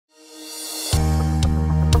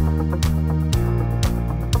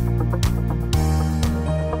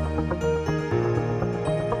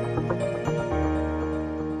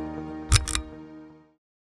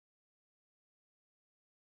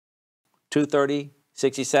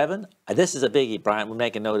23067. This is a biggie, Brian. We'll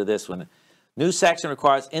make a note of this one. New section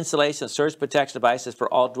requires installation of surge protection devices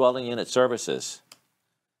for all dwelling unit services.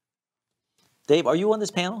 Dave, are you on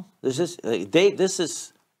this panel? Dave, this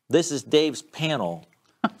is Dave's panel.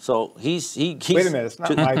 So he's wait a minute, it's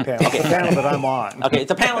not my panel. Okay. It's the panel that I'm on. Okay, it's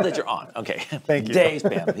the panel that you're on. Okay. Thank you. Dave's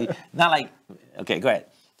panel. Not like, okay, go ahead.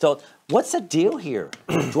 So what's the deal here?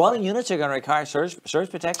 Dwelling units are going to require surge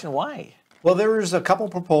protection. Why? Well, there was a couple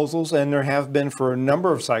proposals, and there have been for a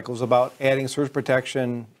number of cycles about adding surge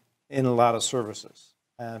protection in a lot of services.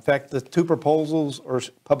 In fact, the two proposals or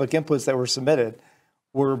public inputs that were submitted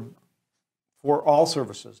were for all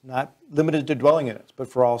services, not limited to dwelling units, but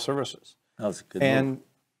for all services. That was a good move.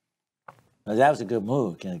 That was a good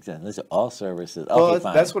move. These are all services. Okay, well,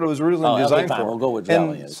 fine. That's what it was originally designed for. We'll go with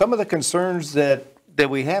dwelling units. Some of the concerns that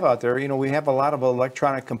we have out there, we have a lot of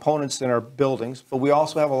electronic components in our buildings, but we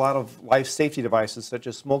also have a lot of life safety devices such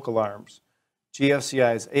as smoke alarms,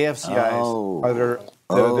 GFCIs, AFCIs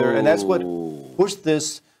are there, and that's what pushed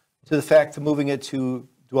this to the fact of moving it to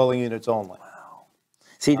dwelling units only. Wow.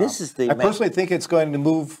 See, this is the... I personally think it's going to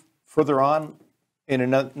move further on in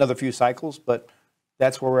another few cycles, but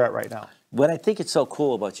that's where we're at right now. What I think it's so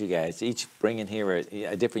cool about you guys, each bringing here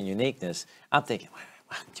a different uniqueness, I'm thinking,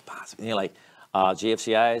 wow, could you possibly, like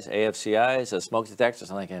GFCIs, AFCIs, smoke detectors,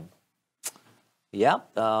 I'm thinking, yep,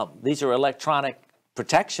 these are electronic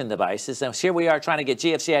protection devices. And here we are trying to get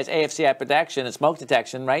GFCIs, AFCI protection and smoke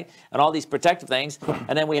detection, right? And all these protective things.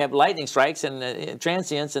 And then we have lightning strikes and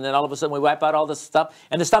transients, and then all of a sudden we wipe out all this stuff.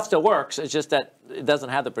 And the stuff still works, it's just that it doesn't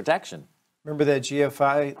have the protection. Remember that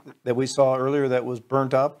GFI that we saw earlier that was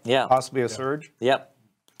burnt up? Yeah. Possibly a surge? Yep.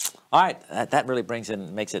 All right, that really brings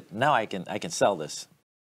in, makes it, now I can sell this.